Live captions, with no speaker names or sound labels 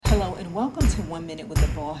Hello and welcome to 1 Minute with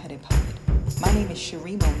the Bald-Headed Poet. My name is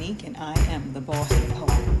Cherie Monique and I am the Bald-Headed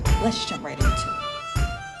Poet. Let's jump right into it.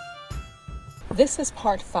 This is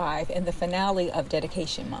part 5 in the finale of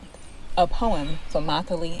Dedication Month, a poem for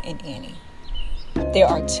Mathalie and Annie. There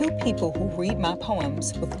are two people who read my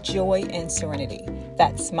poems with joy and serenity.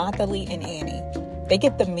 That's Mathalie and Annie. They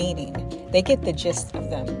get the meaning. They get the gist of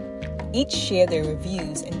them. Each share their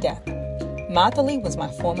reviews in depth. Mathalie was my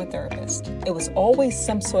former therapist. It was always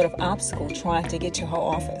some sort of obstacle trying to get to her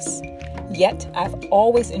office. Yet, I've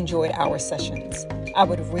always enjoyed our sessions. I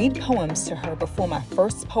would read poems to her before my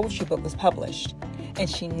first poetry book was published, and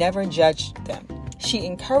she never judged them. She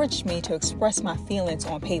encouraged me to express my feelings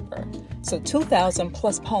on paper, so 2,000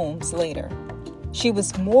 plus poems later. She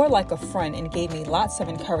was more like a friend and gave me lots of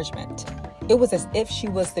encouragement. It was as if she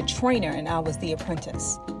was the trainer and I was the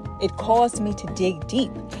apprentice. It caused me to dig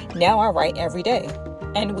deep. Now I write every day.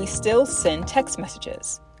 And we still send text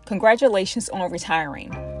messages. Congratulations on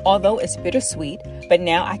retiring. Although it's bittersweet, but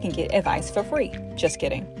now I can get advice for free. Just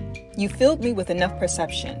kidding. You filled me with enough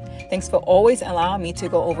perception. Thanks for always allowing me to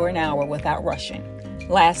go over an hour without rushing.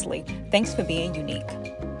 Lastly, thanks for being unique.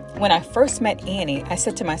 When I first met Annie, I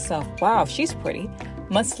said to myself, wow, she's pretty.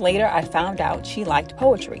 Months later, I found out she liked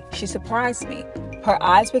poetry. She surprised me. Her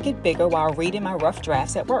eyes would get bigger while reading my rough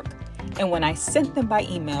drafts at work. And when I sent them by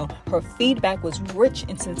email, her feedback was rich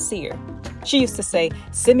and sincere. She used to say,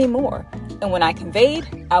 send me more. And when I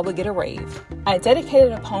conveyed, I would get a rave. I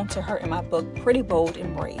dedicated a poem to her in my book, Pretty Bold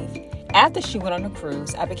and Brave. After she went on a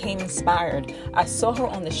cruise, I became inspired. I saw her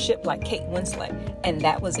on the ship like Kate Winslet, and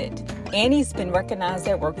that was it. Annie's been recognized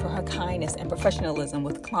at work for her kindness and professionalism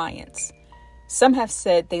with clients. Some have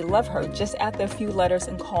said they love her just after a few letters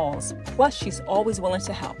and calls, plus she's always willing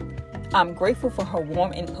to help. I'm grateful for her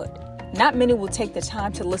warm input. Not many will take the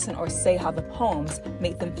time to listen or say how the poems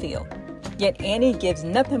make them feel. Yet Annie gives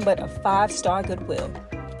nothing but a 5-star goodwill.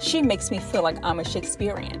 She makes me feel like I'm a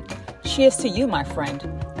Shakespearean. Cheers to you, my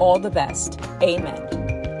friend. All the best. Amen.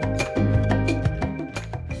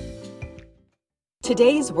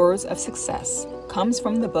 Today's words of success comes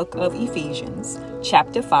from the book of Ephesians,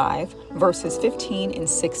 chapter 5, verses 15 and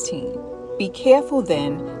 16. Be careful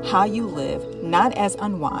then how you live, not as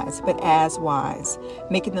unwise, but as wise,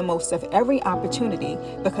 making the most of every opportunity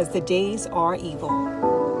because the days are evil.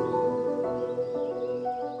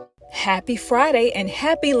 Happy Friday and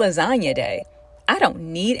happy Lasagna Day. I don't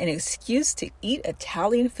need an excuse to eat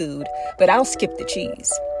Italian food, but I'll skip the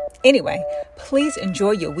cheese. Anyway, please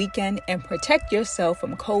enjoy your weekend and protect yourself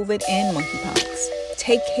from COVID and monkeypox.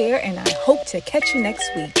 Take care, and I hope to catch you next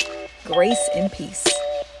week. Grace and peace.